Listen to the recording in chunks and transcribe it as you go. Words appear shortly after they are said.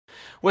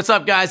What's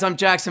up, guys? I'm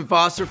Jackson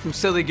Foster from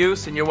Silly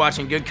Goose, and you're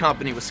watching Good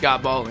Company with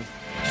Scott Bowling.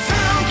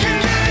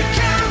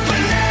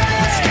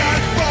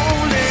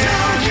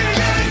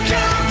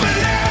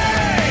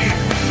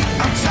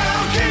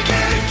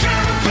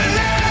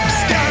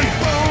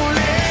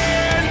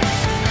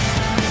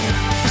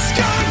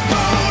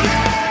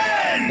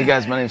 Hey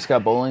guys, my name's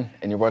Scott Bowling,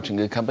 and you're watching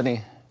Good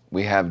Company.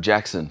 We have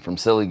Jackson from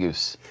Silly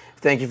Goose.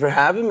 Thank you for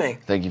having me.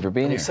 Thank you for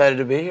being here. I'm excited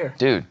to be here.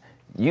 Dude,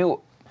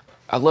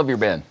 I love your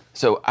band.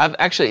 So I've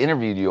actually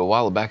interviewed you a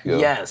while back ago.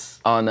 Yes.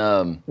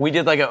 We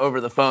did like an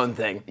over-the-phone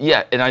thing.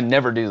 Yeah, and I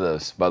never do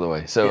those, by the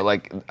way. So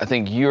I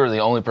think you're the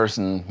only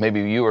person,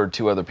 maybe you or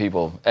two other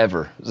people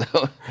ever.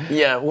 So.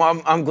 Yeah,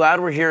 well, I'm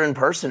glad we're here in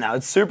person now.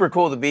 It's super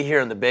cool to be here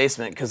in the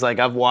basement because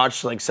I've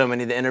watched so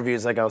many of the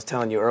interviews like I was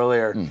telling you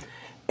earlier, and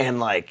I'm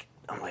like,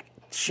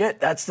 shit,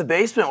 that's the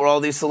basement where all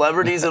these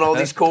celebrities and all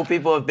these cool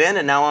people have been,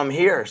 and now I'm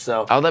here.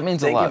 So that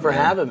means a lot. Thank you for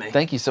man. having me.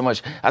 Thank you so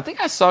much. I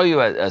think I saw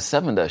you at a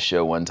Seven Dust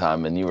show one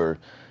time, and you were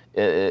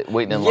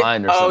waiting in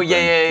line or something. Oh,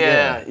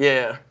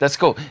 yeah. That's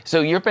cool.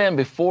 So your band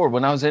before,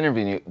 when I was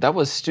interviewing you, that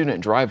was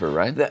Student Driver,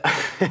 right?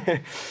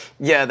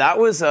 Yeah, that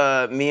was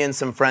me and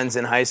some friends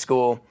in high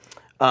school,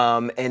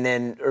 and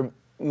then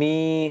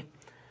me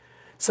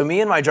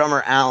and my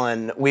drummer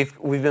Alan, we've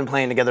been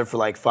playing together for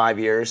like 5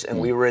 years, and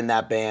we were in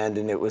that band,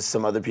 and it was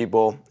some other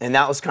people, and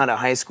that was kind of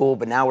high school.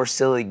 But now we're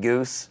Silly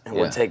Goose, and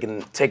we're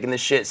taking this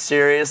shit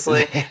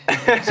seriously.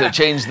 So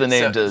change the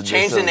name to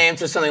the name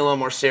to something a little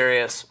more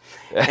serious.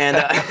 And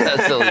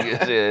Silly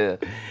Goose, yeah.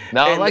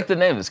 No, I like the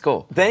name. It's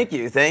cool. Thank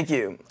you. Did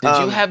you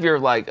have your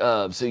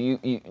do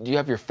you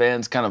have your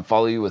fans kind of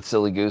follow you with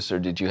Silly Goose, or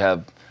did you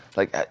have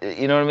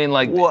you know what I mean?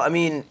 Well, I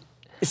mean,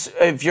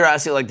 if you're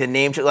asking the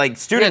name,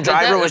 Student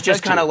Driver was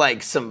just kind of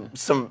like some.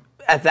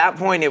 At that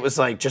point, it was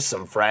just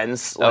some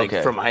friends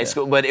from high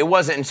school. But it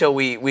wasn't until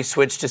we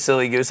switched to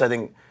Silly Goose, I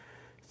think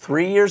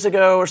 3 years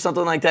ago or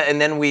something like that, and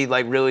then we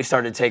really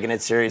started taking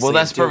it seriously. Well,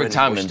 that's perfect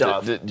timing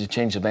to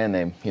change the band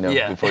name,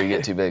 before you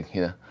get too big.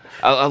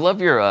 I love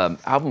your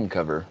album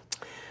cover.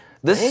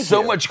 There's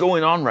so much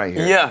going on right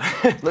here. Yeah,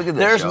 look at this.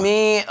 There's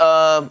me.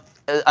 I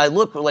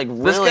look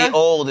really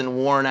old and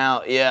worn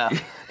out. Yeah.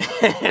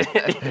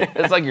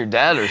 It's like your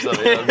dad or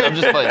something. I'm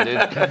just playing,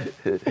 dude.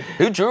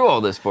 Who drew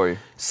all this for you?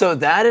 So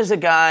that is a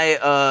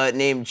guy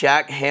named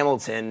Jack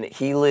Hamilton.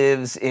 He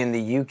lives in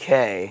the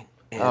UK.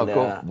 And,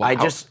 cool. Wow. I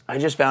just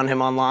found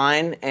him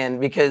online, and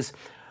because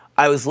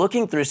I was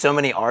looking through so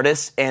many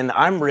artists, and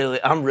I'm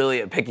really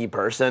a picky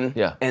person.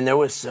 Yeah. And there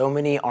was so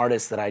many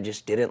artists that I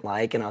just didn't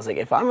like, and I was like,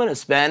 if I'm gonna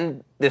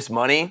spend this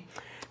money,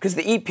 because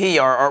the EP,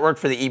 our artwork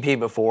for the EP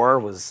before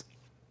wasn't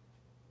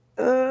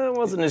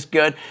as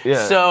good.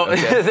 Yeah. So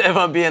if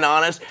I'm being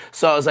honest,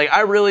 so I was like, I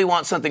really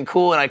want something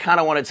cool, and I kind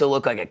of want it to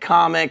look like a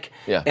comic.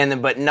 Yeah. And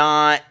then, but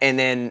not. And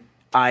then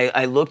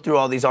I looked through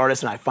all these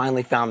artists, and I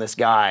finally found this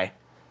guy.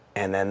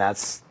 And then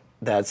that's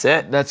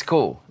it. That's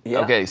cool.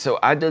 Yeah. Okay, so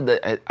I did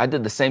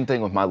the same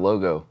thing with my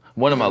logo.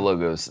 One of my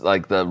logos,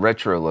 like the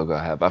retro logo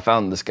I have. I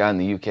found this guy in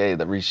the UK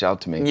that reached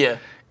out to me. Yeah.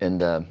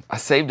 And I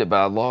saved it, but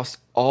I lost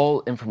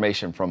all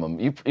information from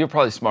him. You're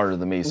probably smarter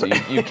than me, so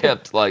you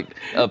kept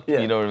up.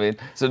 You know what I mean?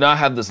 So now I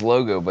have this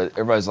logo, but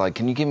everybody's like,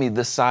 "Can you give me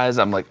this size?"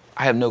 I'm like,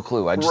 I have no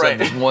clue. I just have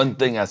this one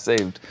thing I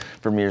saved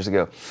from years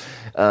ago.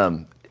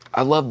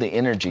 I love the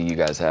energy you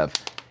guys have.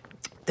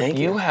 Thank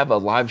you. You have a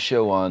live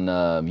show on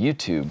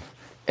YouTube,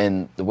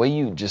 and the way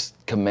you just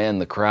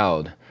command the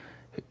crowd,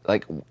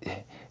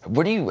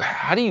 how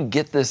do you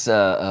get this?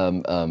 I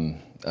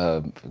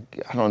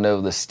don't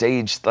know, the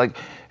stage.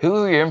 Who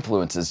are your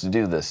influences to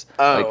do this?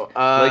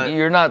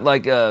 You're not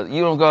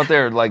you don't go out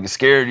there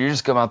scared. You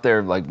just come out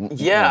there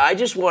Yeah, I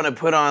just want to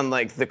put on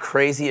the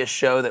craziest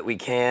show that we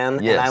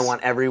can, and I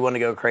want everyone to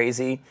go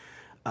crazy.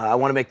 I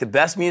want to make the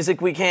best music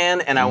we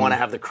can, and I want to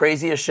have the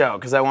craziest show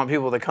because I want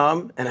people to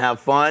come and have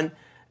fun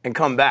and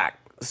come back.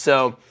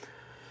 So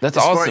that's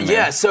awesome.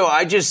 Yeah. So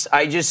I just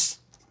this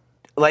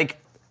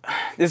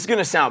is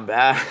gonna sound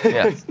bad.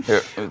 Yeah.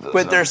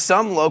 But there's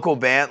some local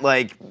bands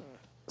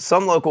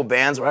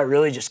where I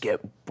really just get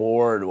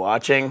bored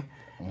watching.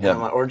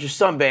 Yeah. Or just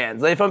some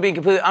bands. If I'm being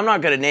completely, I'm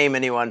not gonna name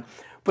anyone,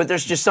 but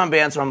there's just some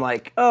bands where I'm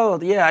like,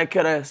 oh yeah, I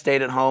could have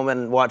stayed at home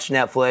and watched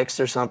Netflix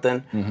or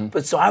something. Mm-hmm.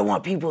 But so I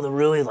want people to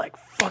really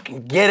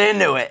fucking get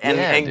into it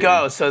and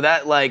go. So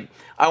that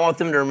I want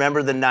them to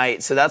remember the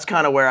night. So that's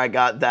kind of where I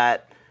got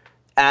that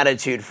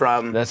attitude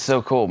from. That's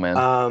so cool, man.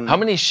 How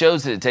many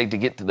shows did it take to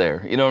get to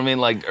there? You know what I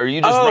mean? Are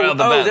you just right off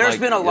the bat? There's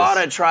been a lot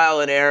of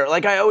trial and error.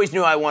 I always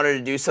knew I wanted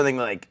to do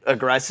something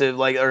aggressive,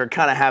 or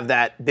kind of have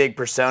that big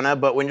persona.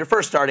 But when you're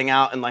first starting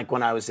out, and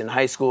when I was in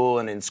high school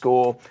and in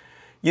school,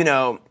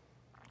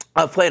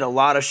 I've played a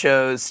lot of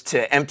shows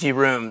to empty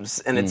rooms,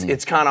 and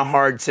it's kind of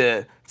hard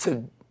to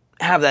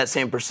have that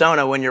same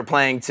persona when you're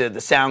playing to the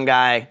sound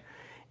guy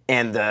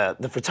and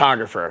the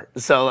photographer.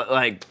 So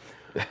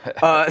so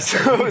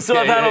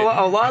I've had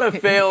a lot of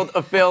failed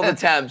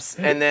attempts,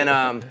 and then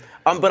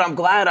but I'm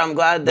glad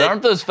that. But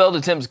aren't those failed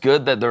attempts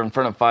good that they're in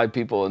front of 5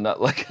 people and not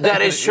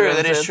That is true.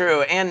 That is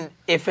true. And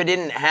if I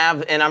didn't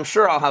have, and I'm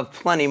sure I'll have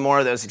plenty more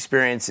of those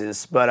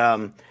experiences, but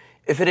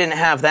if it didn't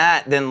have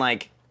that, then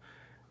like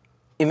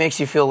it makes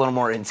you feel a little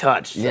more in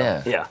touch. So,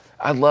 yeah.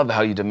 I love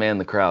how you demand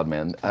the crowd,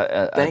 man.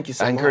 Thank you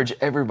so much. I encourage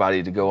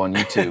everybody to go on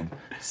YouTube,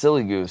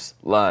 Silly Goose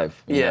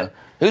live. You know?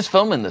 Who's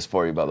filming this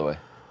for you, by the way?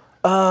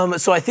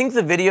 So I think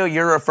the video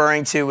you're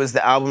referring to was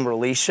the album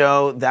release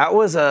show. That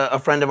was a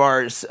friend of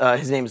ours.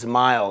 His name's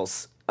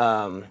Miles.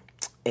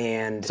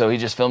 And so he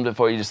just filmed it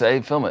for you. Just say,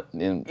 hey, film it.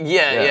 And,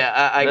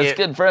 That's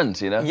good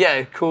friends, you know.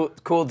 Yeah,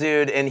 cool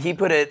dude. And he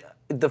put it.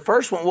 The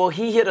first one. Well,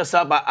 he hit us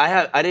up.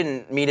 I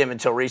didn't meet him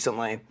until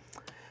recently.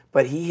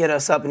 But he hit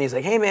us up and he's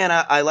like, hey man,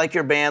 I like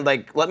your band,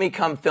 like let me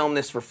come film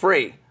this for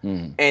free.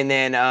 And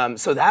then,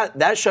 so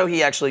that show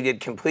he actually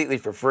did completely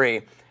for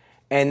free.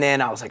 And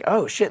then I was like,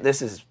 oh shit,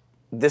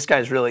 this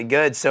guy's really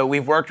good. So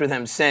we've worked with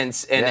him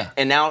since,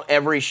 and now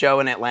every show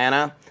in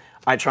Atlanta,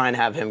 I try and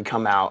have him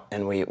come out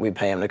and we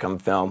pay him to come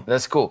film.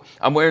 That's cool.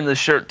 I'm wearing this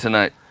shirt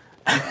tonight.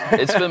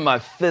 It's been my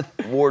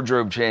 5th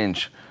wardrobe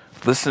change.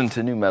 Listen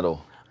to nu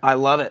metal. I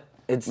love it.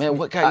 Man,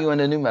 what got you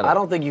into nu metal? I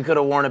don't think you could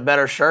have worn a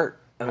better shirt.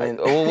 I mean,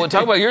 well, we'll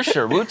talk about your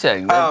shirt,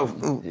 Wu-Tang.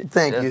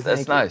 Thank you.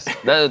 That's nice.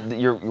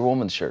 Your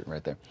woman's shirt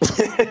right there.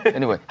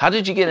 Anyway, how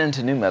did you get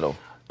into nu metal?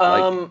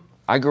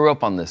 I grew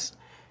up on this.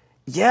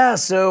 Yeah,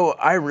 so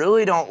I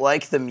really don't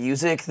like the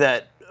music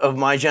of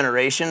my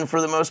generation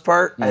for the most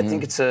part. I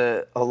think it's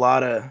a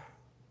lot of,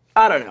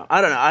 I don't know.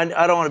 I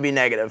don't want to be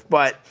negative,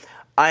 but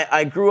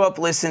I grew up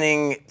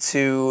listening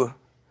to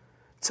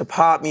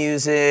pop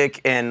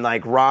music and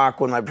like rock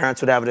when my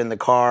parents would have it in the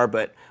car,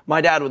 but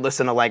my dad would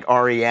listen to like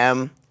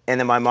REM. And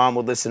then my mom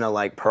would listen to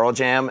like Pearl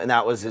Jam, and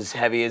that was as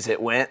heavy as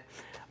it went.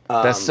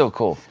 That's so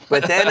cool.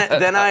 But then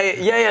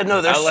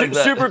they're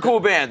super cool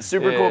bands,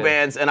 cool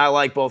bands, and I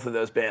like both of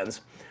those bands.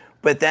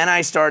 But then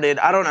I started,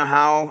 I don't know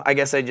how, I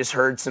guess I just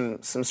heard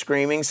some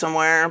screaming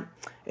somewhere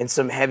and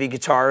some heavy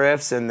guitar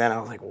riffs, and then I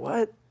was like,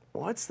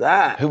 what's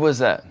that? Who was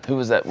that?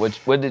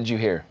 What did you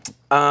hear?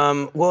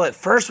 Well, at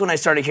first when I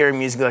started hearing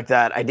music like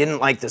that, I didn't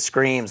like the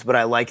screams, but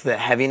I liked the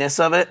heaviness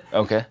of it.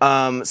 Okay.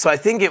 So I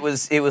think it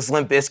was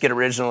Limp Bizkit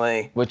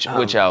originally. Which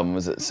album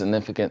was it?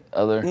 Significant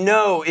Other?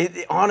 No,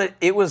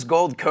 it was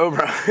Gold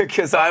Cobra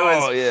because I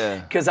was. Oh yeah.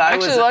 Because I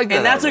was, like that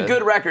and that's album. A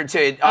good record too.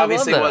 It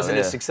obviously wasn't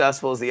as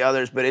successful as the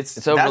others, but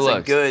it's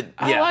overlooked. That's a good.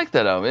 I like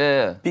that album.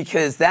 Yeah.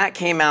 Because that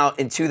came out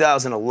in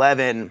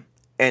 2011,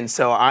 and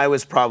so I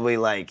was probably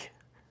like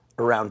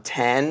around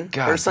 10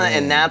 or something,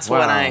 and that's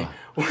when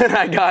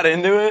I got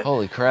into it.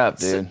 Holy crap,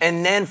 dude. So,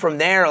 and then from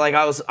there, like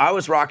I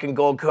was rocking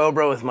Gold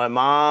Cobra with my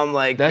mom.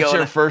 Like that's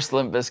your first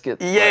Limp Bizkit?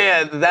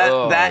 Yeah, and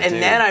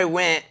then I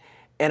went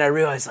and I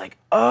realized like,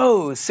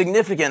 oh,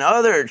 Significant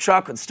Other,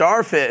 Chocolate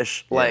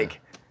Starfish, like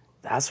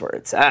that's where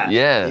it's at.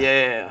 Yeah.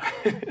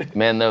 Yeah.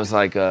 Man, that was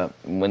like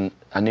when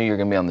I knew you were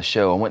gonna be on the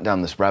show, I went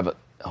down this rabbit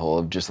hole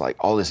of just like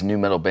all this nu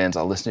metal bands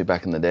I listened to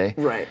back in the day.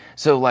 Right.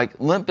 So like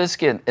Limp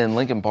Bizkit and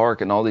Linkin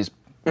Park and all these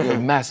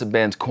massive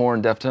bands,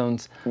 Korn,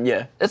 Deftones.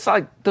 Yeah. It's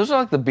like, those are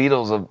like the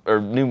Beatles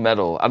or nu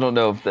metal. I don't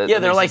know if that. Yeah,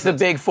 they're like the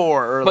big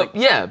four.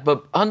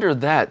 But under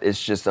that,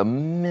 it's just a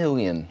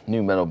million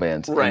nu metal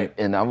bands. Right.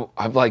 And I'm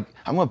going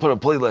to put a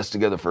playlist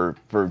together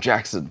for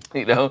Jackson,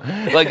 you know?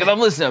 Like, and I'm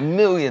listening to a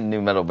million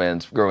nu metal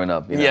bands growing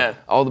up, you know? Yeah.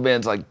 All the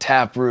bands like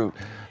Taproot,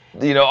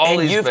 you know, all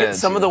these bands. And you've hit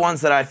some of the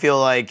ones that I feel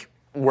like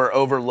were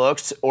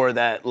overlooked or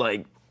that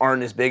like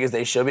aren't as big as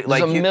they should be. There's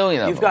like a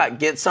million of them. You've got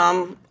Get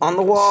Some on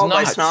the Wall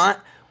by Snot.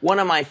 One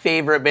of my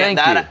favorite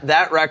bands.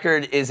 That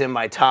record is in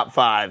my top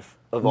 5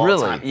 of all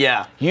time.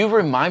 Yeah. You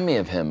remind me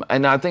of him.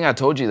 And I think I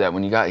told you that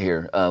when you got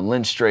here.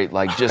 Lynn Strait,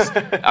 like just,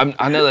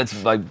 I know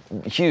that's like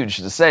huge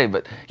to say,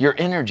 but your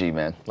energy,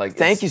 man. Like,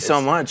 Thank you so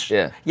much.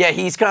 Yeah. Yeah,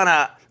 he's kind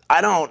of, I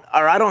don't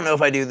know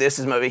if I do this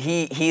as much, but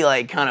he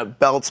like kind of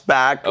belts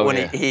back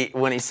when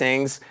he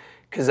sings.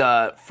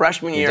 Because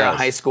freshman year in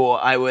high school,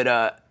 I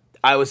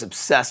was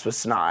obsessed with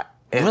Snot.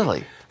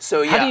 Really?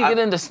 So yeah, how do you get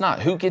into Snot?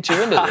 Who gets you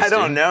into this? I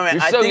don't know, man.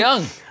 You're so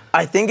young.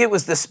 I think it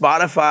was the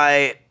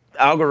Spotify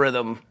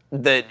algorithm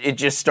that it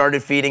just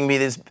started feeding me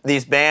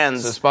these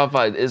bands. So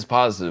Spotify is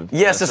positive.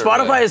 Yeah, so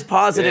Spotify is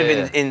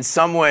positive in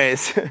some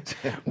ways.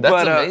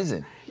 That's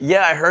amazing.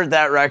 Yeah, I heard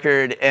that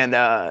record and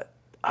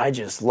I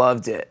just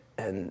loved it.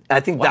 And I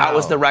think that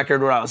was the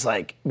record where I was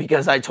like,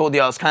 because I told you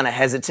I was kind of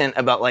hesitant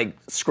about like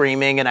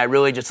screaming and I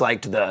really just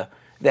liked the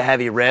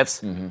heavy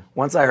riffs. Mm-hmm.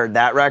 Once I heard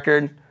that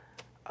record,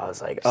 I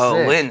was like, oh,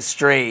 sick. Lynn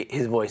Strait,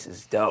 his voice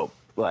is dope.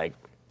 Like,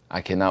 I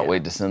cannot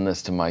wait to send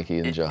this to Mikey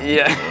and John.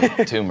 Yeah.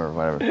 Tumor,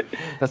 whatever.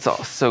 That's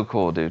all so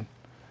cool, dude.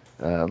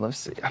 Let's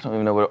see. I don't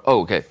even know what.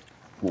 Oh, okay.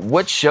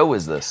 What show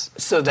is this?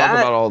 So Talk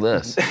about all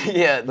this.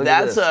 Yeah,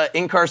 that's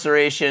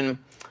Incarceration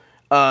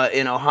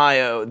in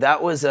Ohio.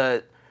 That was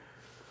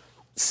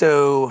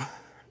so I'm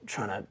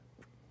trying to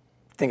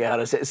think of how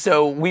to say it.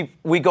 So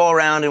we go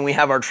around and we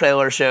have our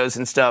trailer shows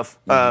and stuff.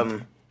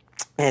 Mm-hmm.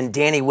 And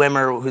Danny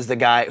Wimmer, who's the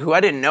guy who I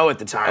didn't know at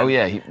the time. Oh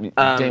yeah,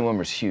 Danny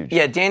Wimmer's huge.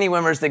 Yeah, Danny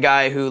Wimmer's the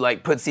guy who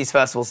like puts these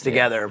festivals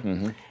together. Yeah.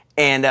 Mm-hmm.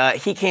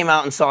 And he came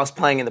out and saw us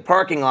playing in the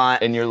parking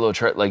lot. In your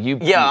little like you.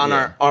 Yeah, on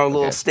our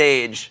little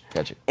stage.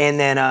 Gotcha. And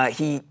then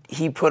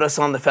he put us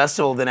on the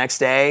festival the next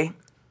day.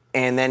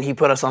 and then he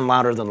put us on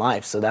Louder Than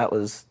Life. So that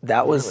was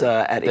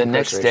at The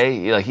next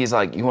day, like he's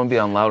like, you want to be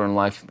on Louder Than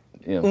Life?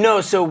 You know.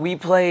 No, so we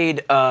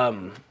played.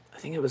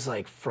 I think it was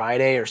like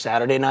Friday or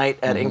Saturday night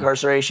at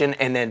Incarceration,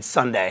 and then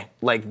Sunday,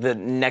 like the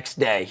next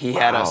day, he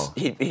had us.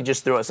 He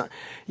just threw us on.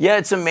 Yeah,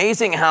 it's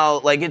amazing how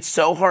like it's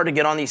so hard to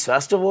get on these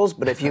festivals,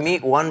 but if you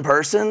meet one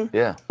person,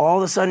 all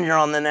of a sudden you're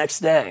on the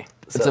next day.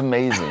 So. It's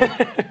amazing.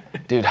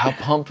 Dude, how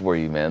pumped were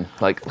you, man?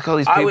 Like, look at all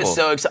these people. I was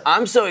so excited.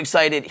 I'm so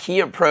excited.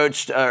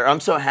 I'm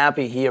so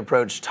happy he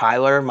approached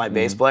Tyler, my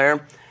bass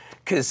player,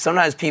 because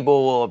sometimes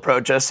people will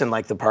approach us in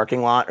like the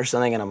parking lot or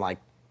something, and I'm like,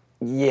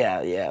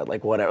 yeah,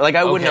 like whatever. Like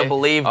I wouldn't have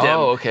believed him.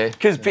 Oh, okay.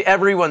 Because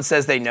everyone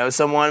says they know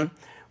someone,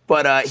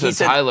 but so he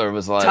said Tyler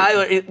was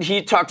like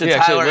he talked to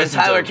Tyler, and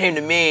Tyler came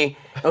to me.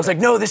 I was like,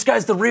 no, this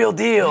guy's the real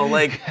deal.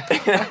 Like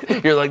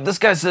you're like, this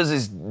guy says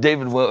he's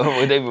David,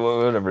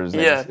 whatever his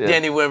name is. Yeah,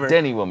 Danny Wimmer.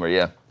 Danny Wimmer,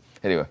 yeah.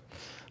 Anyway,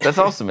 that's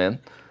awesome, man.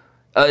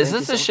 Is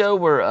this the show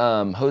where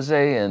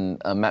Jose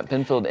and Matt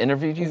Pinfield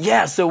interviewed you?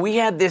 Yeah. So we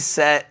had this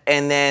set,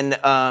 and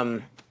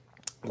then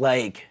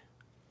like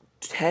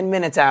 10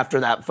 minutes after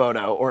that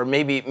photo, or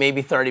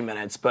maybe 30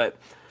 minutes, but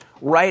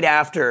right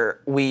after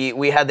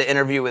we had the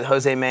interview with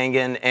Jose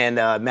Mangan and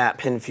Matt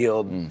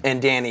Pinfield and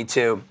Danny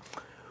too,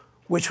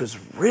 which was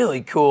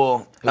really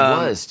cool. It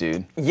was,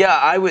 dude.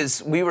 Yeah,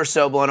 we were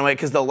so blown away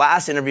because the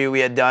last interview we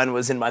had done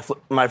was in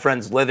my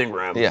friend's living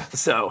room. Yeah.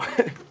 So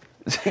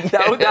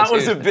that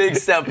was a big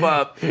step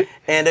up.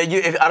 And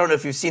I don't know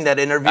if you've seen that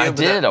interview. I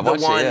did. I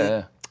watched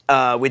it.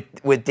 Yeah.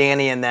 With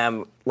Danny and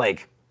them,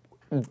 like.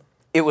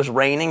 It was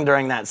raining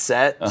during that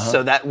set,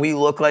 so that we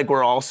look like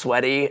we're all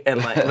sweaty,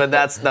 and like, but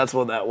that's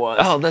what that was.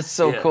 Oh, that's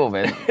so cool,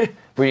 man.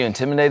 Were you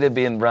intimidated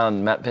being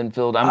around Matt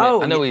Pinfield?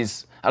 I know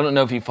he's. I don't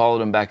know if you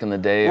followed him back in the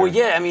day. Well,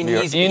 yeah, I mean,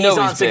 he's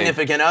on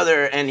Significant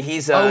Other, and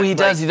he's. He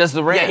does. He does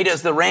the rant. Yeah, he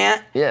does the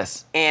rant.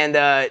 Yes.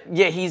 And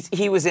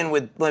he was in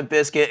with Limp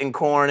Bizkit and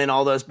Korn and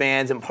all those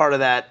bands, and part of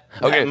that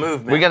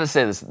movement. We got to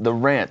say this: the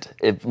rant.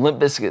 If Limp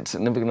Bizkit,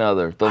 Significant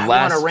Other, I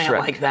want a rant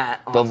like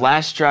that. The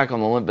last track on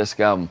the Limp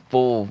Bizkit album,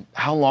 full.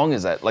 How long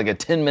is that? Like a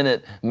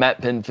 10-minute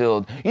Matt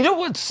Pinfield. You know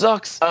what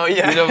sucks? Oh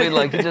yeah. You know what I mean?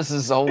 Like just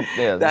this whole.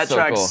 Yeah. That so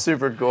track's cool.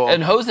 super cool.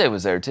 And Jose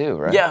was there too,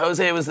 right? Yeah,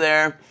 Jose was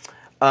there.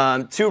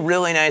 Two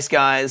really nice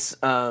guys.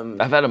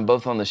 I've had them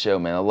both on the show,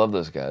 man. I love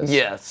those guys.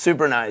 Yeah,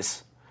 super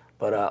nice.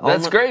 But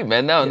that's great,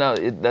 man.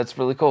 That's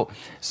really cool.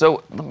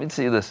 So let me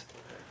see this.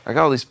 I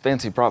got all these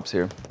fancy props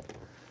here.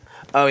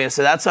 Oh yeah,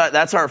 so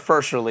that's our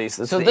first release.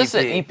 So this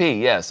is an EP,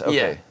 yes. Okay,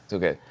 yeah. It's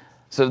okay.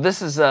 So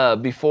this is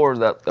before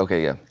that.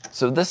 Okay, yeah.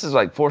 So this is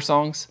like 4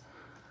 songs.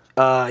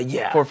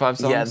 Yeah. 4 or 5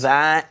 songs. Yeah,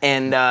 that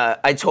and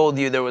I told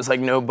you there was like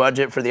no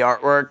budget for the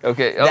artwork.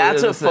 Okay.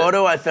 That's a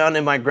photo I found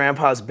in my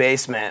grandpa's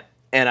basement.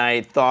 And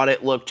I thought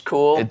it looked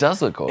cool. It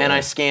does look cool. And I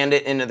scanned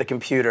it into the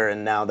computer,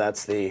 and now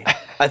that's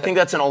I think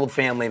that's an old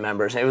family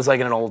member's. It was like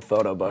in an old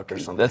photo book or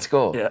something. That's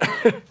cool. Yeah.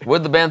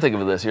 What'd the band think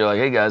of this? You're like,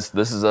 hey guys,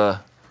 this is it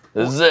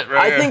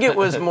right here. I think it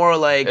was more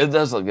like... It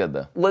does look good,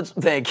 though.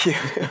 Thank you.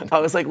 I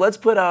was like, let's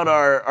put out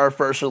our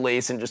first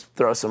release and just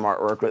throw some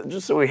artwork with it,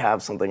 just so we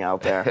have something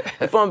out there,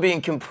 if I'm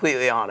being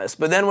completely honest.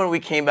 But then when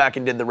we came back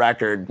and did the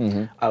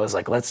record, I was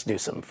like, let's do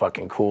some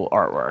fucking cool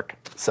artwork.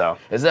 So.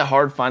 Is it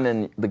hard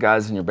finding the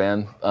guys in your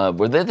band?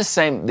 Were they the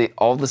same,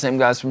 all the same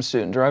guys from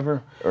Student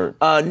Driver? Or?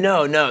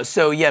 No.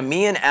 So, yeah,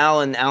 me and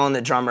Alan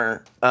the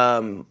drummer,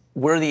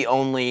 we're the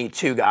only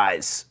 2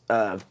 guys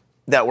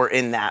that were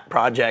in that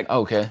project.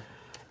 Okay.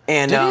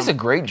 And, dude, he's a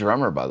great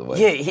drummer, by the way.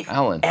 Yeah,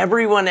 Alan.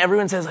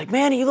 Everyone says like,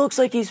 man, he looks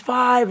like he's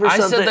 5 or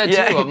something. I said that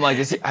too. I'm like,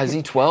 is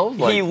he 12?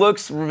 Like, he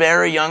looks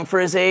very young for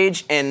his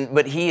age,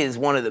 but he is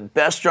one of the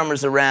best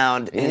drummers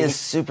around. He is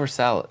super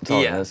solid.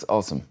 Yeah, that's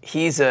awesome.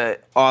 He's an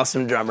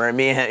awesome drummer,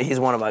 and he's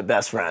one of my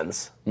best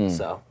friends.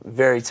 So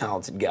very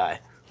talented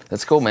guy.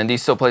 That's cool, man. Do you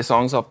still play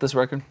songs off this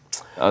record?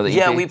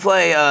 Yeah, we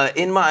play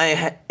in my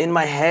head.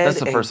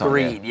 That's the first song.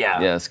 Greed. Yeah,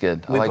 that's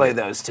good. We play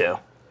those 2.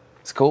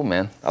 It's cool,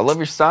 man. I love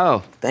your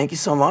style. Thank you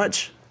so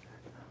much.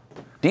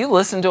 Do you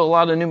listen to a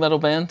lot of new metal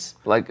bands?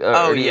 Like,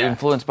 are you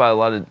influenced by a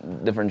lot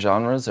of different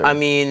genres? Or? I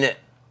mean,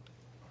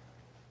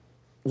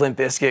 Limp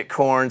Bizkit,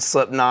 Korn,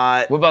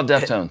 Slipknot. What about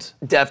Deftones?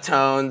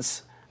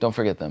 Deftones. Don't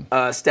forget them.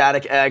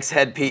 Static X,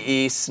 Head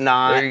PE,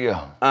 Snot. There you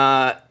go.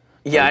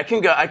 Yeah, I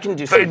can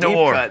do some deep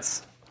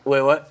cuts.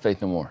 Wait, what?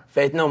 Faith No More.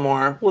 Faith No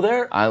More. Well,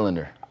 they're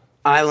Islander.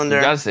 You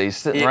gotta say, he's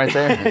sitting right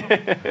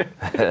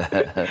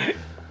there.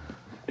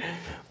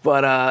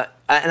 But,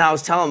 and I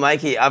was telling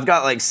Mikey, I've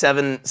got like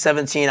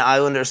 17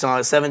 Islander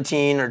songs,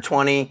 17 or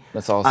 20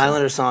 That's awesome.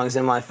 Islander songs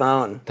in my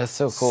phone. That's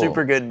so cool.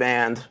 Super good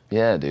band.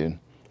 Yeah, dude.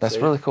 That's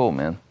really cool,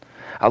 man.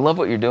 I love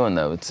what you're doing,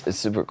 though. It's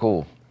super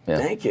cool. Yeah.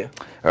 Thank you.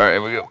 All right,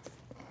 here we go.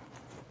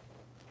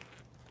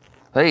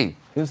 Hey,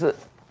 who's the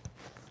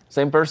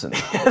same person?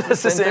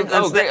 That's the end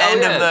of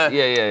the...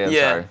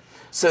 Yeah. Sorry.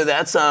 So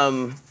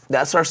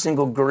that's our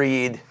single,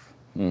 Greed.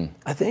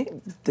 I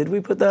think, did we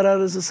put that out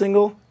as a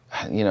single?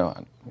 You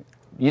know,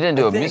 you didn't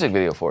do a music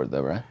video for it,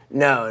 though, right?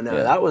 No.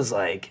 Yeah. That was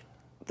like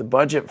the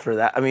budget for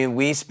that. I mean,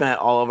 we spent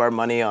all of our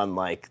money on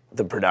like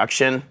the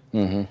production,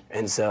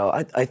 and so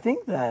I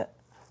think that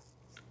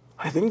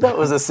I think that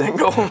was a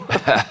single.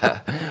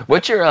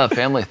 What's your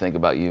family think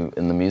about you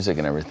in the music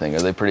and everything? Are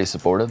they pretty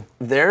supportive?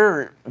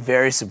 They're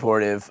very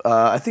supportive.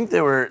 I think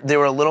they were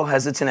a little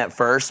hesitant at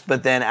first,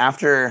 but then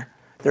after,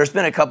 there's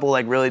been a couple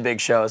like really big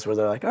shows where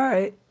they're like, all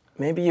right,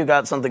 maybe you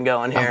got something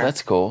going here. Oh,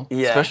 that's cool.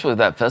 Yeah. Especially with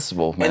that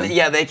festival, man. And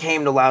yeah, they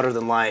came to Louder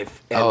Than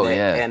Life. And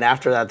And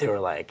after that, they were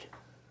like,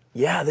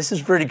 yeah, this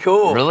is pretty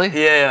cool. Really?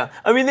 Yeah.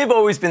 I mean, they've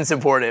always been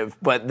supportive,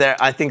 but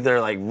I think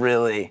they're like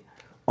really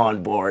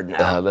on board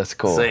now. Oh, that's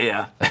cool. So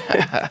yeah.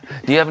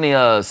 Do you have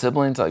any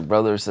siblings, like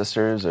brothers,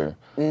 sisters, or?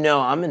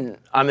 No, I'm an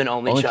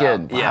only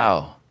child. Kid.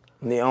 Wow.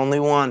 I'm the only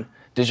one.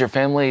 Does your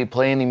family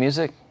play any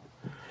music?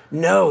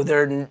 No,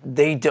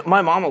 they do,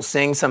 my mom will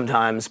sing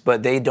sometimes,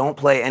 but they don't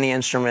play any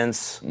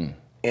instruments,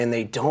 and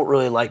they don't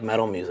really like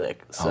metal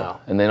music. So.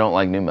 And they don't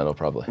like new metal,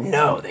 probably.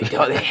 No, they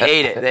don't. They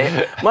hate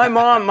it. My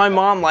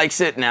mom likes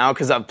it now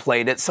because I've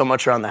played it so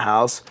much around the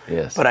house.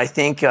 Yes. But I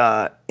think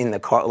in the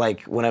car,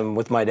 like when I'm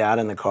with my dad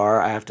in the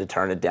car, I have to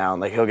turn it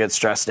down. Like he'll get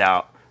stressed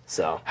out.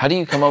 So. How do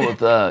you come up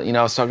with, I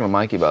was talking to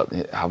Mikey about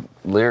how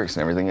lyrics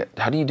and everything.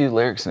 How do you do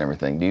lyrics and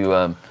everything? Do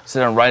you sit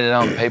down and write it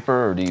out on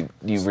paper, or do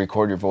you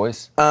record your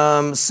voice?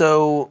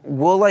 So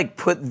we'll like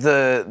put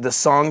the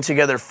song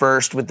together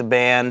first with the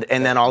band,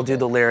 and then I'll do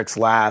the lyrics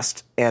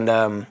last.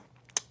 And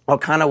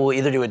we'll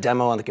either do a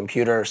demo on the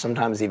computer or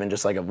sometimes even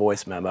just like a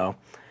voice memo.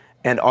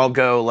 And I'll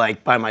go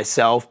like by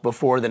myself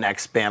before the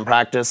next band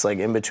practice, like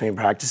in between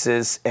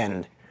practices,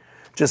 and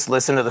just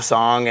listen to the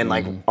song and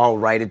like I'll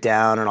write it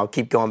down and I'll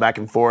keep going back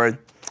and forth.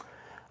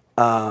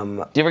 Do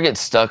you ever get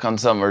stuck on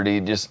something, or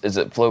does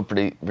it flow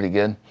pretty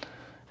good?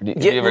 Do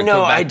you ever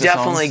no, come back I to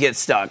definitely songs? get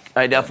stuck.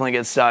 I definitely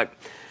get stuck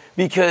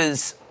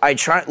because I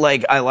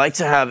like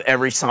to have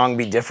every song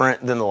be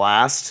different than the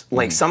last.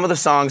 Like some of the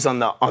songs on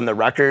the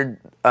record,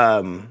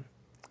 some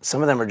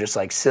of them are just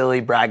like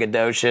silly,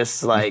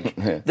 braggadocious, like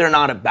they're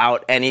not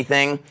about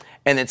anything.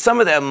 And then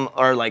some of them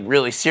are like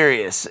really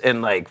serious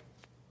and like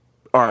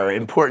are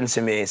important to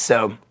me.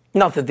 So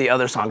not that the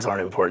other songs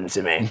aren't important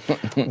to me,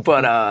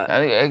 but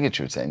I get what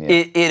you're saying.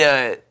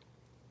 Yeah.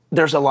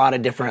 There's a lot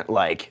of different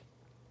like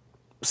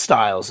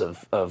styles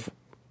of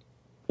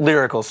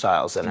lyrical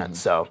styles in it.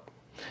 So,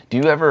 do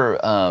you ever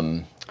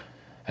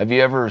have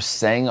you ever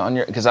sang on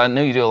your? Because I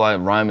know you do a lot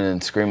of rhyming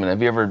and screaming.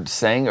 Have you ever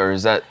sang, or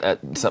is that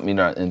something you're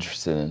not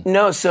interested in?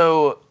 No.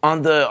 So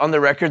on the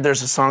record,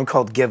 there's a song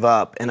called "Give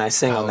Up," and I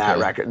sing on that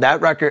record.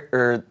 That record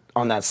or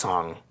on that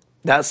song.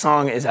 That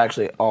song is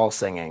actually all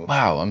singing.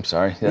 Wow, I'm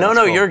sorry. Yeah, no,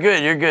 cool. you're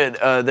good. You're good.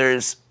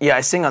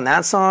 I sing on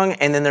that song,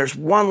 and then there's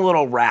one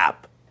little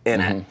rap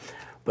in it.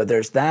 But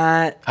there's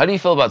that. How do you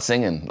feel about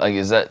singing? Like,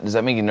 does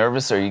that make you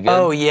nervous? Or are you good?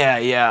 Oh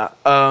yeah.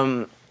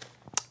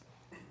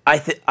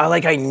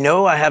 I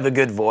know I have a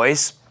good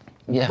voice,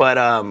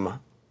 but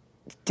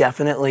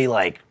definitely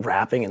like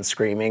rapping and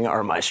screaming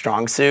are my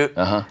strong suit.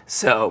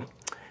 So,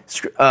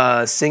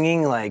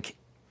 singing like.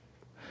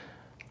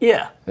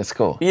 Yeah. That's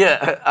cool.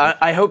 Yeah,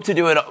 I hope to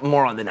do it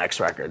more on the next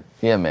record.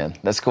 Yeah, man,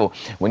 that's cool.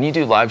 When you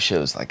do live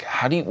shows, like,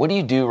 what do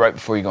you do right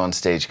before you go on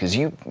stage? Because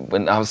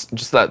when I was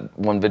just that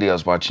one video I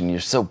was watching,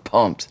 you're so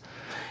pumped.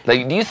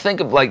 Like, do you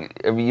think of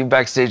like, are you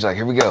backstage like,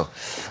 here we go,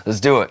 let's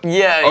do it?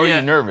 Yeah. Or are you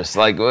nervous?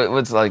 Like,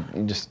 what's like,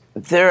 you just.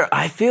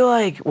 I feel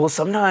like, well,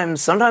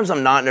 sometimes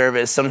I'm not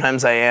nervous,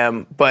 sometimes I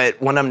am,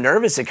 but when I'm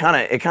nervous, it kind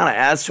of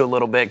adds to a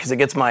little bit because it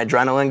gets my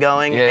adrenaline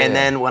going,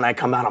 then when I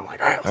come out, I'm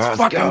like, all right, let's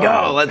fucking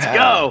go, let's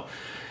go.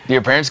 Do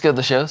your parents go to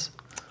the shows?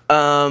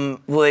 Well,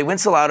 they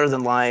went to Louder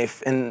Than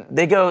Life, and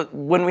they go,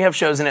 when we have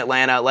shows in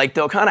Atlanta, like,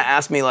 they'll kind of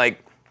ask me,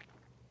 like,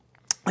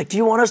 do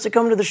you want us to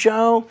come to the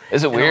show?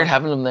 Is it weird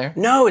having them there?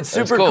 No, it's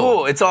super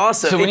cool. It's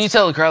awesome. So when you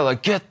tell the crowd,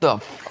 like, get the...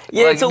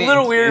 Yeah, it's a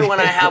little weird when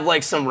I have,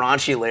 like, some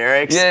raunchy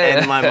lyrics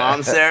and my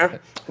mom's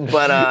there,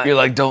 but... You're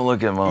like, don't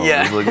look at mom.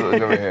 Yeah. Look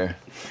over here.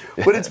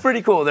 But it's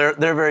pretty cool. They're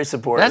very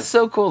supportive. That's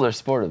so cool. They're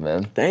supportive,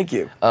 man. Thank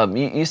you.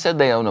 You said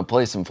they own a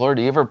place in Florida.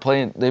 Do you ever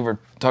they ever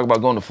talk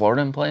about going to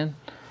Florida and playing?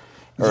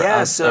 Or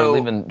or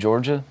leaving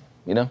Georgia,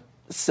 you know?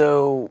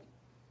 So,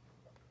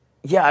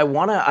 yeah, I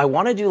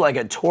wanna do like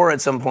a tour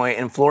at some point,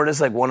 and Florida's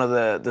like one of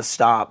the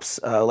stops.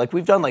 Like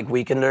we've done like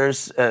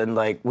weekenders and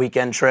like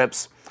weekend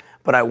trips,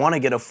 but I want to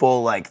get a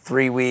full like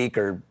 3 week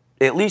or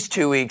at least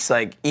 2 weeks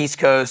like East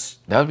Coast.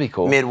 That would be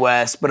cool.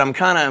 Midwest, but I'm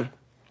kind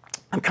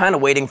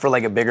of waiting for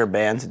like a bigger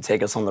band to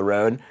take us on the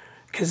road,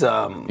 because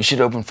you should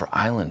open for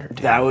Islander, dude.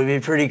 That would be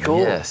pretty cool.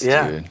 Yes,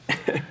 dude.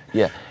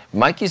 Yeah,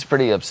 Mikey's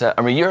pretty upset.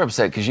 I mean, you're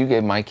upset because you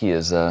gave Mikey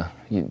his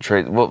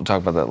trade. We'll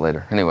talk about that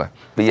later. Anyway,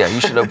 but yeah, you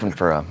should open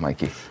for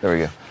Mikey. There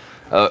we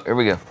go. Here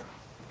we go.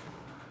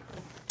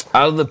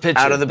 Out of the picture.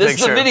 Out of the this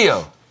picture. This is the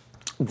video.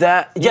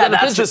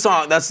 That's the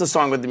song. That's the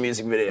song with the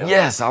music video.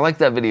 Yes, I like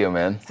that video,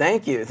 man.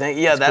 Thank you.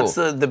 Yeah, that's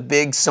cool. the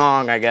big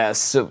song, I guess.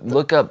 So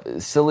look up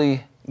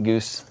Silly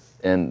Goose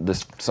and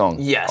this song.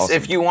 Yes, awesome.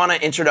 If you want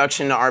an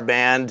introduction to our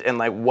band and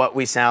like what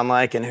we sound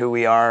like and who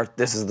we are,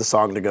 this is the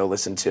song to go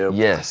listen to.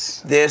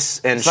 Yes. This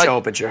and Show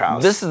Up at Your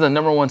House. This is the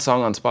 #1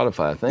 song on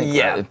Spotify, I think.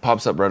 Yeah. Right? It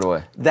pops up right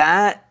away.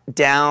 That,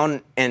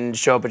 Down, and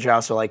Show Up at Your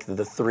House are like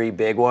the 3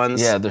 big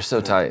ones. Yeah, they're so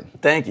tight.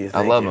 Thank you.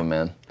 I love them,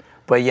 man.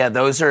 But yeah,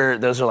 those are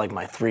like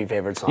my 3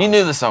 favorite songs. You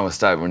knew the song was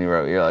tight when you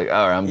wrote it. You're like,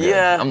 all right, I'm good.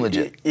 Yeah, I'm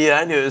legit. Yeah,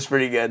 I knew it was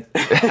pretty good.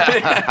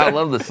 I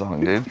love this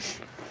song, dude.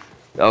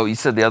 Oh, you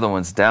said the other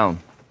one's Down.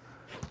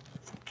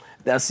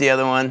 That's the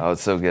other one. Oh,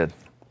 it's so good.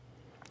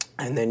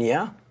 And then,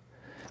 yeah.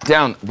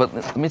 Down, but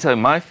let me tell you,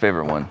 my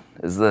favorite one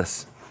is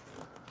this.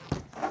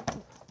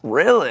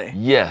 Really?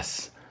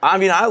 Yes. I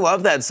mean, I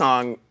love that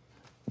song,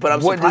 but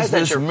I'm surprised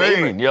that's your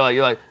favorite. You're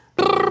like,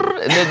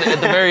 and then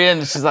at the very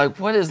end, she's like,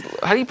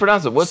 how do you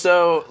pronounce it?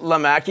 So, La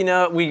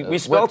Machina, we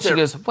spelled it. She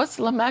goes, what's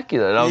La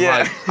Machina? And I was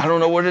like, I don't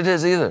know what it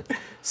is either.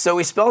 So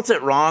we spelt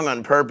it wrong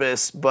on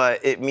purpose,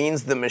 but it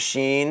means the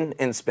machine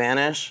in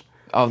Spanish.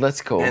 Oh,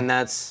 that's cool. And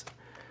that's...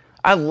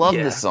 I love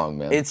this song,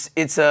 man.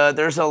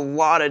 There's a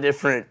lot of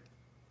different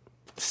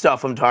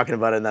stuff I'm talking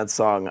about in that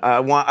song. I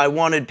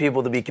wanted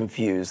people to be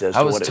confused as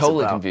to what it's about. I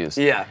was totally confused.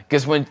 Yeah.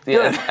 Because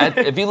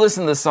if you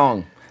listen to this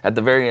song, at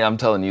the very end, I'm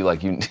telling you,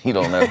 like, you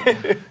don't know.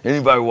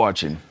 Anybody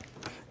watching,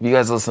 if you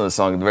guys listen to the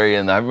song at the very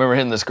end, I remember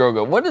hearing this girl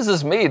go, what does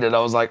this mean? And I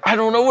was like, I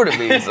don't know what it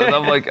means. And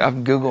I'm like,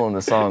 I'm Googling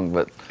the song,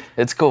 but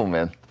it's cool,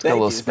 man. It's got a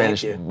little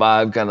Spanish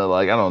vibe, kind of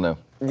like, I don't know.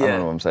 Yeah. I don't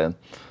know what I'm saying.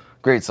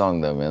 Great song,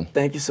 though, man.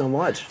 Thank you so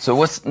much. So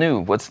what's new?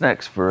 What's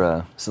next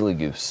for Silly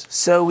Goose?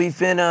 So we've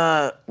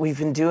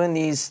been doing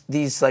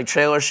these like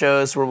trailer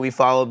shows where we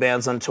follow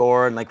bands on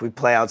tour and like we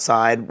play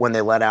outside when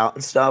they let out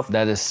and stuff.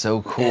 That is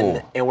so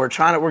cool. And we're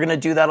gonna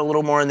do that a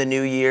little more in the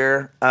new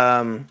year.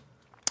 And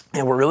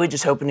we're really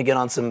just hoping to get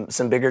on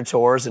some bigger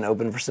tours and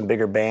open for some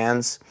bigger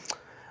bands.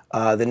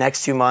 The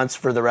next 2 months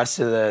for the rest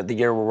of the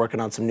year, we're working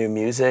on some new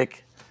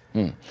music.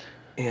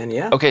 And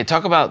yeah. Okay,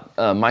 talk about,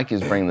 Mikey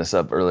was bringing this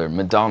up earlier,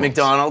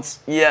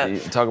 McDonald's, yeah.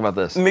 Talk about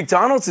this.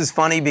 McDonald's is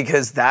funny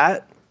because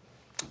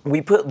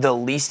we put the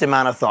least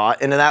amount of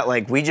thought into that.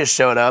 Like, we just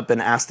showed up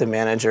and asked the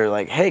manager,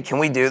 like, hey, can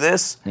we do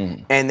this?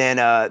 And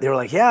then they were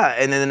like, yeah.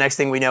 And then the next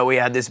thing we know, we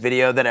had this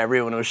video that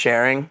everyone was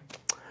sharing.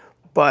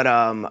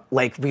 But,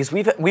 like, because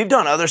we've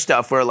done other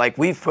stuff where, like,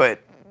 we've put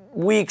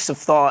weeks of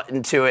thought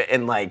into it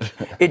and, like,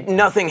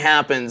 nothing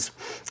happens.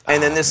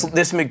 And then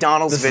this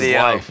McDonald's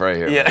video. This is life right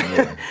here.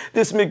 Yeah.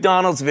 This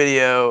McDonald's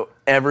video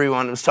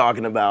everyone was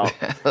talking about.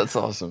 That's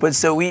awesome. But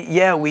so we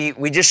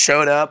just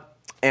showed up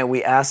and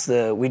we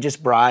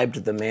just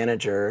bribed the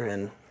manager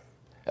and.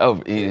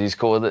 Oh, he's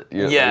cool with it?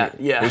 Yeah.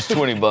 It's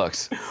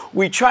 $20.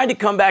 We tried to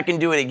come back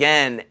and do it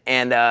again,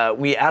 and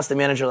we asked the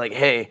manager, like,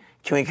 hey,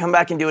 can we come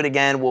back and do it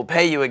again? We'll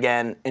pay you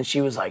again. And she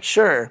was like,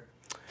 sure.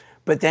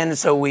 But then,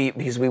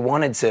 because we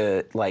wanted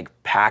to, like,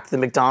 pack the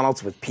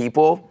McDonald's with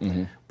people,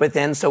 but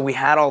then, so we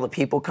had all the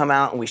people come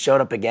out, and we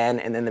showed up again,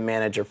 and then the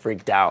manager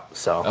freaked out,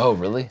 so. Oh,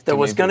 really? There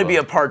was going to be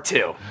a part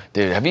 2.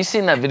 Dude, have you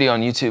seen that video on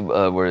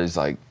YouTube where it's,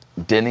 like,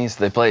 Denny's?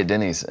 They play at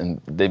Denny's,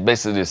 and they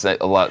basically just say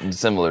a lot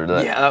similar to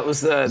that. Yeah, that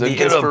was the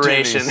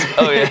inspiration.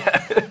 Oh,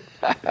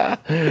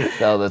 yeah.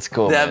 No, that's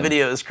cool, That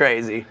video is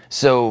crazy.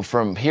 So,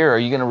 from here, are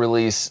you going to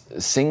release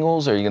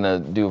singles, or are you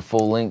going to do a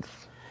full-length?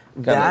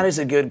 That is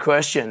a good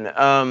question.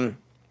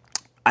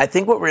 I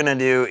think what we're gonna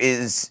do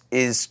is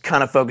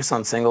kind of focus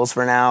on singles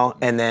for now,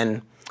 and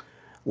then,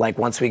 like,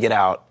 once we get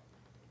out,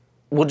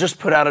 we'll just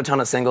put out a ton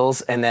of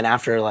singles, and then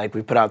after, like,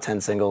 we put out 10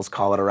 singles,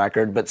 call it a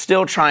record, but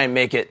still try and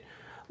make it,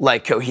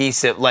 like,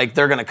 cohesive. Like,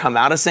 they're gonna come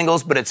out as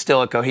singles, but it's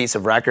still a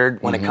cohesive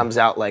record when it comes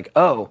out, like,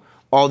 oh,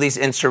 all these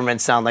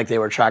instruments sound like they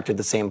were tracked at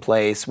the same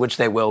place, which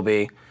they will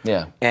be.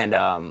 Yeah.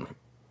 And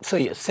so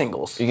yeah,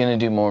 singles. You're gonna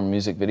do more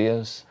music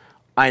videos?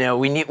 I know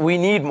we need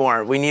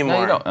more. We need more.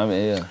 No, you don't. I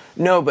mean, yeah.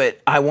 No, but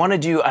I want to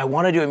do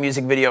a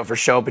music video for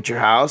Show Up at Your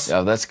House.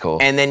 Oh, that's cool.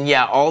 And then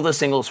all the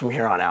singles from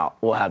here on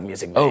out will have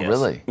music videos. Oh,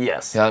 really?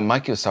 Yes. Yeah,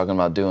 Mikey was talking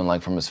about doing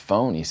like from his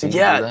phone. You see?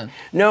 Yeah. Do that?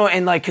 No,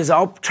 and like, cause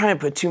I'll try and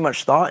put too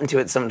much thought into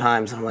it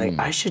sometimes. I'm like,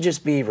 I should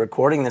just be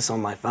recording this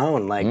on my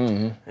phone. Like,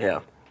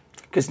 yeah.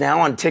 Cause now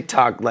on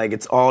TikTok, like,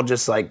 it's all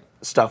just like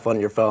stuff on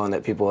your phone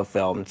that people have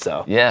filmed.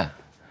 So. Yeah.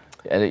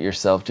 Edit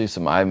yourself, do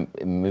some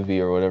iMovie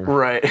or whatever.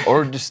 Right.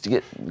 Or just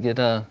get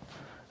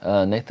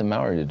Nathan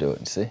Maury to do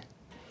it, see?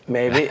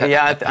 Maybe.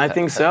 Yeah, I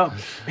think so.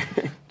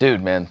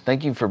 Dude, man,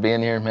 thank you for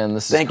being here, man.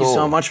 This is Thank you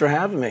so much for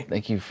having me.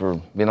 Thank you for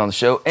being on the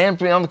show and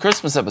being on the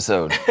Christmas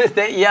episode.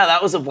 Yeah,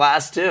 that was a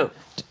blast, too.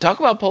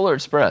 Talk about Polar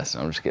Express.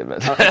 I'm just kidding.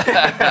 This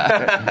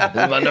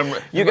is my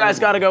number. You guys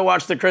got to go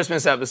watch the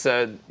Christmas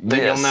episode.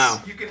 Then you'll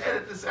know. You can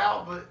edit this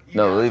out, but you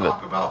gotta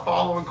talk about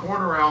following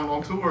Korn around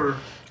on tour.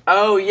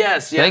 Oh,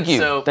 yes. Thank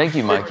you. Thank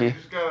you, Mikey.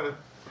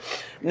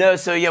 No,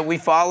 so yeah, we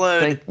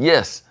followed.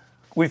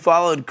 We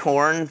followed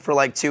Korn for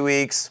like 2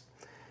 weeks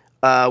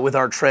with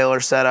our trailer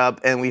setup,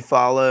 and we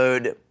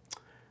followed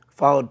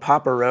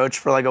Papa Roach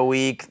for like a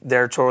week.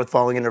 Their tour with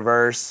Falling in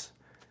Reverse.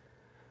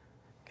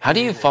 How do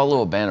you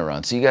follow a band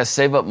around? So you guys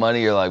save up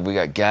money. You're like, we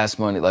got gas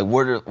money. Like,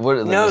 what are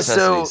the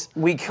necessities? So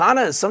we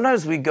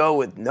sometimes we go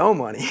with no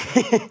money,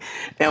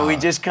 and we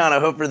just kind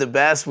of hope for the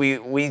best.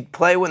 We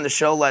play when the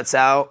show lets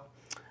out.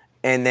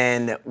 And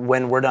then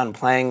when we're done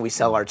playing, we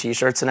sell our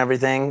T-shirts and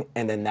everything,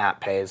 and then that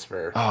pays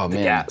for the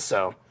gas.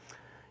 So,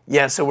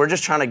 yeah, so we're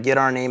just trying to get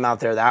our name out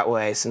there that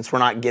way, since we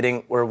weren't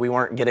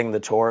getting the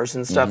tours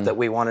and stuff that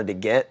we wanted to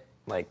get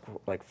like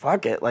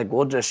fuck it, like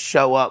we'll just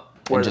show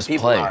up where the just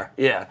people play. are.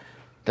 Yeah.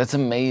 That's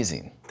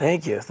amazing.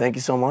 Thank you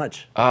so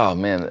much. Oh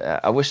man,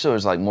 I wish there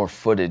was like more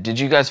footage. Did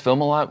you guys film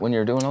a lot when you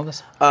were doing all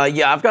this?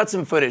 Yeah, I've got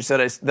some footage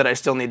that I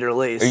still need to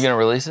release. Are you gonna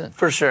release it?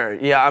 For sure.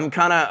 Yeah, I'm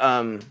kind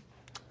of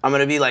I'm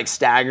gonna be like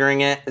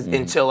staggering it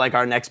until like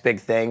our next big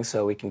thing,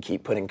 so we can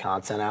keep putting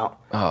content out.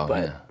 Oh,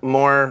 but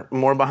man.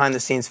 more behind the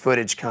scenes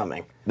footage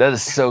coming. That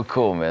is so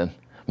cool, man.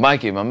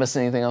 Mikey, am I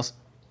missing anything else?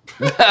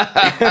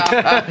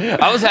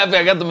 I was happy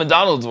I got the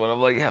McDonald's one.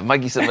 I'm like, yeah,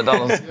 Mikey said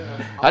McDonald's.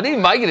 I need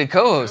Mikey to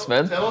co-host,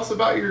 man. Tell us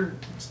about your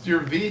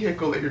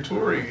vehicle that you're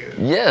touring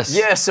in. Yes.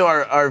 Yeah, so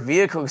our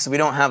vehicle, because we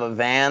don't have a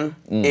van,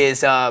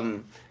 is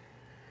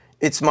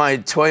it's my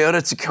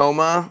Toyota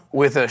Tacoma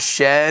with a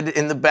shed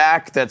in the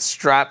back that's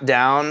strapped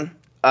down.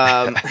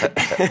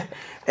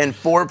 And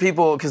 4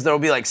 people, because there will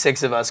be like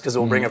 6 of us, because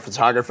we'll bring a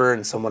photographer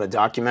and someone to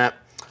document.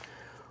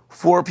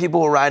 4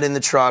 people will ride in the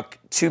truck,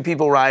 2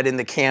 people ride in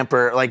the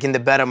camper, like in the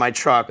bed of my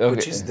truck,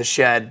 which is the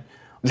shed,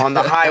 on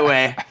the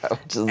highway.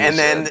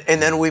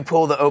 And then we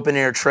pull the open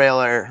air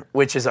trailer,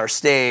 which is our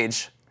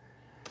stage.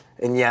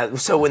 And yeah,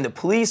 so when the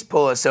police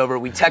pull us over,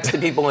 we text the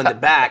people in the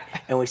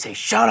back and we say,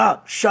 shut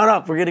up,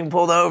 we're getting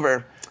pulled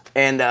over.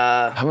 And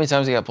How many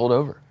times you got pulled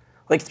over?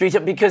 like 3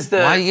 times, because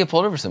Why do you get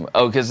pulled over so much?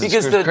 Oh, because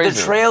the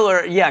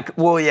trailer,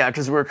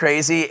 because we're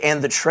crazy,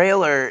 and the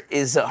trailer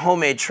is a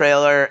homemade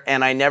trailer,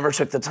 and I never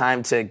took the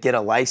time to get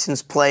a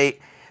license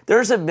plate.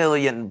 There's a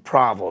million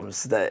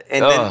problems and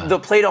then the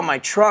plate on my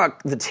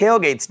truck, the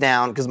tailgate's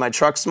down because my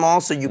truck's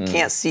small, so you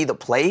can't see the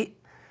plate,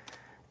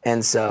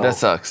 and so that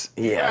sucks.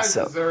 You Yeah, guys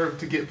so deserve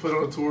to get put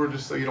on a tour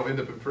just so you don't end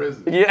up in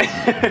prison. yeah,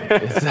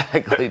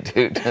 Exactly,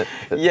 dude.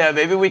 yeah.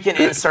 Maybe we can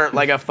insert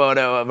like a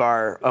photo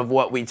of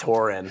what we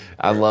tore in.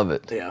 I love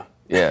it. Yeah.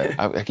 Yeah,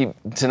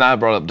 tonight I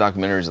brought up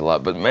documentaries a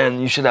lot, but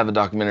man, you should have a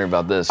documentary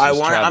about this.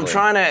 I'm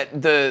trying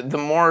to, the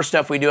more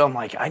stuff we do, I'm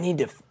like, I need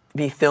to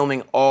be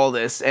filming all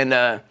this,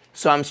 and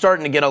so I'm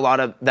starting to get a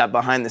lot of that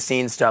behind the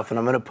scenes stuff, and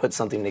I'm gonna put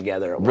something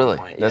together at Really?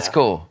 one point. That's Yeah.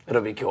 cool.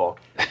 It'll be cool.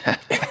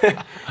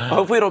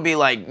 Hopefully it'll be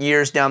like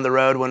years down the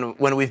road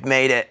when we've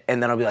made it,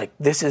 and then I'll be like,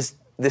 this is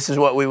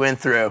what we went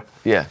through.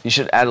 Yeah, you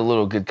should add a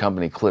little Good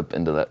Company clip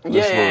into that.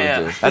 This is what we Yeah.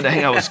 do. I had to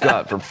hang out with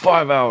Scott for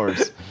 5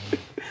 hours. It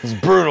was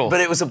brutal.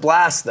 But it was a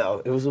blast,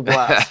 though. It was a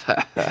blast.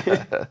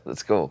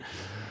 That's cool.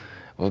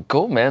 Well,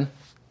 cool, man.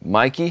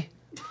 Mikey?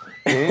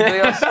 Anything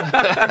else?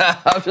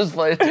 I'm just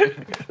playing.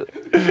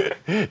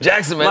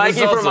 Jackson, man. Mikey this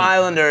is awesome. from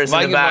Islanders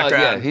in the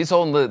background. Yeah, he's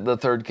holding the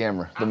third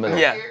camera, the middle.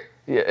 Yeah.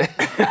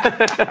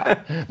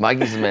 Yeah.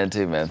 Mikey's the man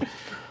too, man.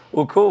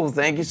 Well, cool.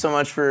 Thank you so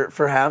much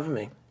for having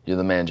me. You're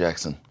the man,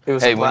 Jackson. It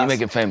was hey, a when you blast.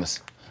 make it famous,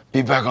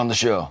 be back on the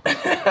show.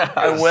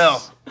 I will.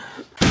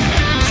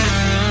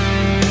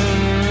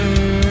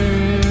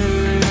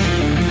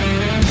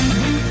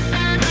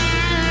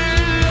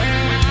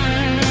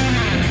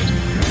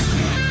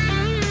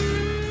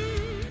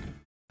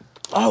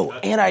 Oh,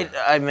 and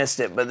I missed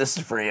it, but this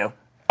is for you.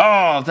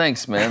 Oh,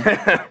 thanks, man.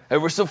 Hey,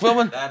 we're still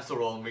filming? That's the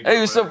wrong media. Hey,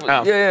 you're still.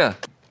 Oh. Yeah.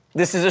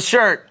 This is a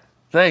shirt.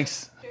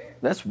 Thanks.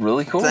 That's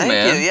really cool, Thank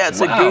man. you. Yeah,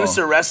 it's Wow. a goose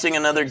arresting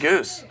another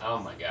goose. Oh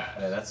my god.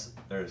 Yeah,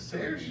 there's so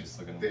many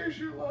looking. There's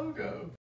your logo.